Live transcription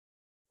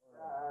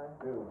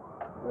2,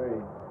 3,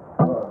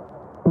 4.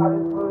 I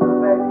just flew the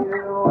baby to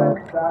the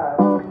west side.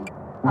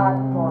 I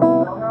just wanna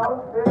know how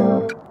it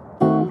feels.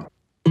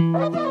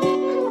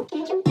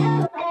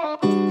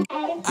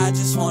 I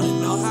just wanna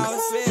know how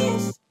it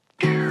feels.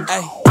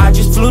 Ay. I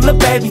just flew the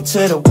baby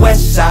to the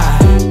west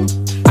side.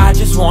 I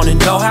just wanna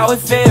know how it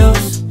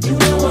feels.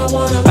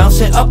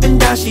 Bouncing up and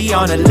down, she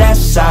on the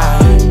left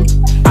side.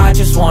 I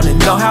just wanna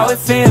know how it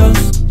feels.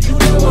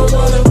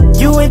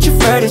 You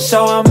introverted,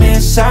 so I'm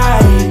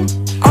inside.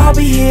 I'll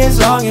be here as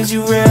long as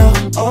you real.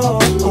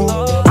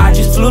 I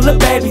just flew the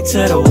baby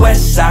to the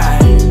west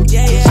side.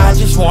 I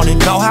just wanna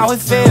know how it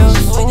feels.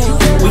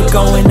 We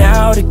going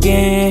out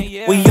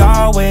again. We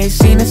always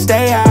seem to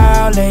stay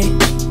out late.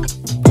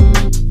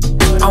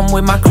 I'm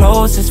with my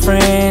closest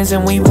friends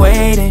and we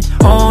waiting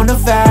on the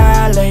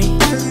valet.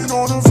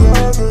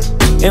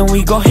 And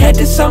we gon' head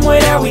to somewhere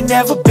that we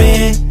never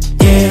been.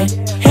 Yeah,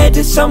 head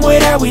to somewhere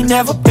that we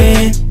never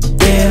been.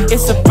 Yeah,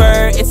 it's a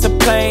bird, it's a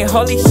plane.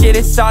 Holy shit,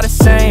 it's all the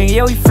same.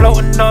 Yeah, we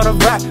floating on a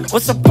rock.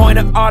 What's the point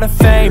of all the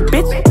fame,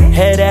 bitch?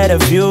 Head at a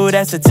view,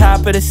 that's the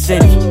top of the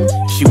city.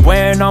 She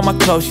wearing all my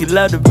clothes, she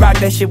love to rock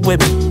that shit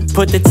with me.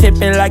 Put the tip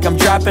in like I'm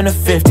dropping a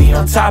 50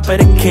 on top of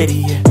the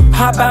kitty, yeah.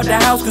 Hop out the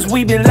house cause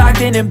we been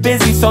locked in and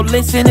busy. So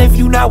listen, if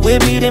you not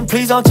with me, then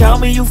please don't tell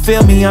me you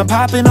feel me. I'm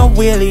popping a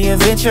wheelie in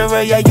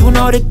Ventura, yeah, you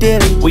know the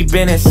dilly. We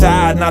been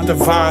inside, not the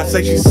vibe.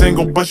 Say she's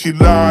single, but she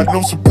lied.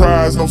 No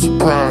surprise, no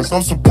surprise,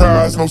 no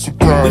surprise, no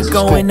surprise. We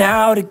going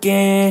out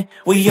again.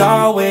 We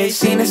always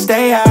seem to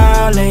stay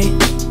out late.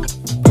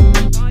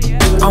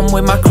 I'm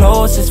with my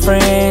closest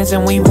friends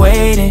and we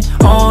waiting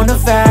on the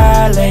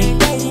valet.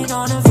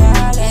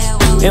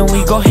 And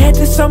we gon' head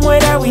to somewhere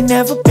that we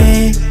never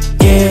been.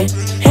 Yeah,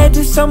 head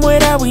to somewhere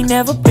that we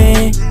never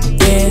been.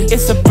 Yeah,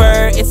 it's a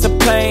bird, it's a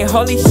plane.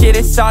 Holy shit,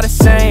 it's all the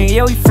same.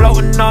 Yeah, we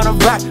floating on a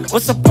rock.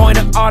 What's the point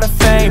of all the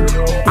fame?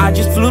 I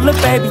just flew the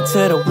baby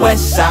to the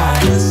west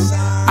side.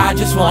 I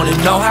just wanna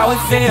know how it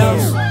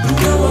feels.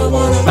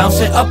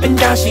 Bouncing up and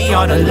down, she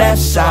on the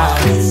left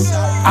side.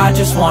 I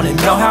just wanna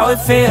know how it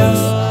feels.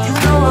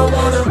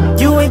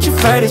 You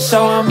introverted,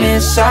 so I'm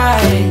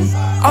inside.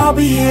 I'll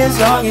be here as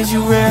long as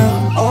you real.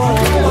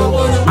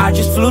 I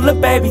just flew the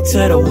baby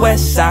to the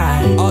west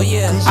side.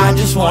 I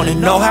just wanna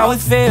know how it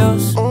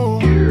feels.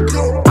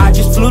 I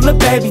just flew the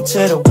baby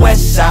to the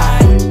west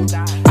side.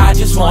 I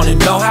just wanna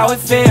know how it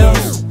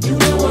feels.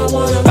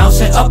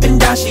 Bouncing up and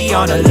down, she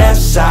on the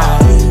left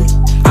side.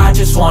 I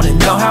just wanna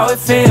know how it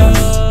feels.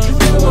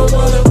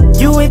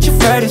 You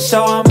introverted,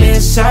 so I'm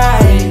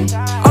inside.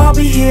 I'll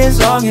be here as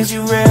long as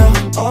you real.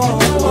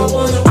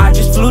 I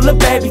just flew the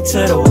baby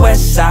to the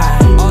west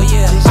side.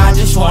 I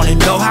just wanna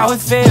know how it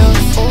feels.